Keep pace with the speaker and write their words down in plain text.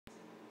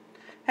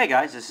Hey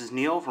guys, this is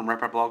Neil from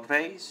RepRap Blog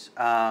Phase,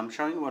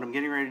 showing you what I'm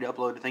getting ready to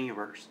upload to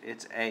Thingiverse.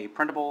 It's a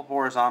printable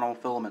horizontal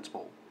filament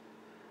spool.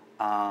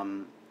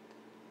 I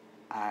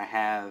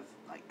have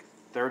like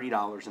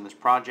 $30 in this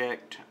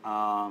project.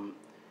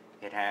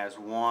 It has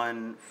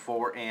one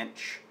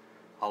 4-inch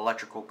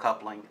electrical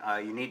coupling.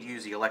 You need to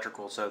use the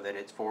electrical so that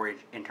it's 4-inch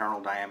internal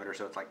diameter,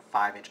 so it's like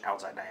 5-inch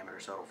outside diameter,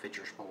 so it'll fit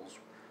your spools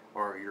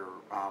or your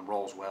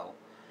rolls well.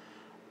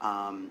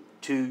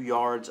 2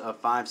 yards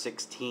of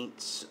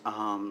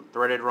 5/16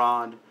 threaded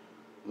rod,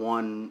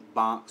 1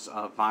 box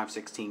of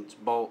 5/16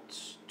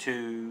 bolts,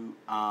 2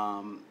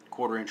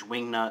 1/4-inch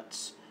wing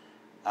nuts,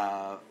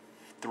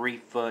 3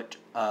 foot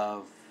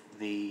of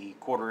the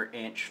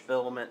 1/4-inch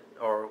filament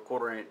or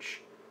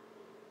 1/4-inch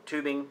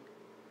tubing,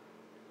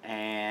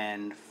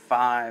 and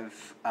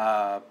 5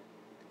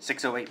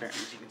 608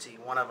 bearings. You can see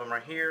one of them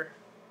right here,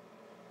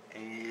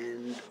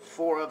 and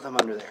 4 of them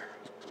under there.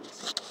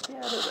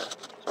 Yeah, there's a.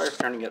 Sorry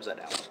for turning it upside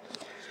down.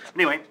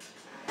 Anyway,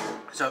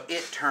 so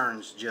it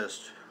turns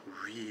just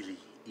really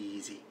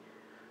easy.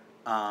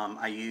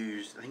 I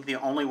think the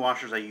only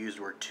washers I used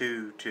were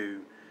 2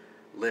 to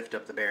lift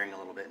up the bearing a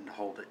little bit and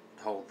hold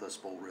the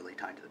spool really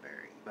tight to the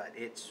bearing. But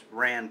it's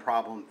ran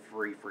problem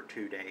free for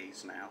 2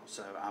 days now,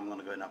 so I'm going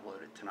to go ahead and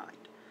upload it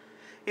tonight.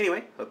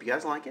 Anyway, hope you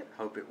guys like it.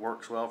 Hope it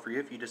works well for you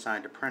if you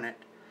decide to print it.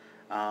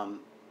 I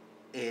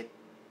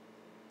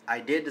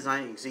did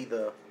design. You can see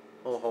the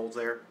little holes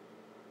there.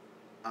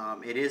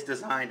 It is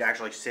designed to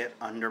actually sit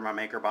under my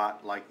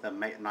MakerBot, like the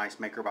nice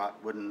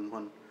MakerBot wooden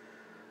one.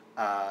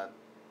 The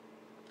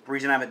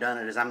reason I haven't done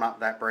it is I'm not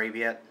that brave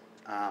yet.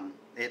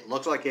 It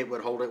looks like it would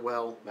hold it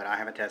well, but I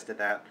haven't tested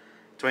that.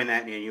 Between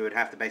that and you would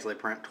have to basically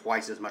print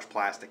twice as much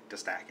plastic to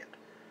stack it.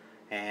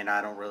 And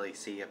I don't really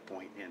see a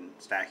point in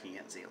stacking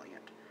it and sealing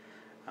it.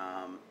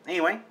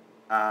 Anyway,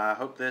 I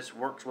hope this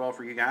works well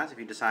for you guys if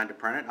you decide to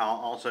print it. I'll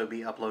also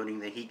be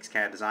uploading the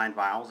HeeksCAD design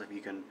files if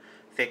you can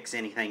fix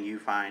anything you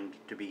find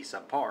to be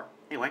subpar.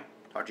 Anyway,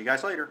 talk to you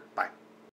guys later. Bye.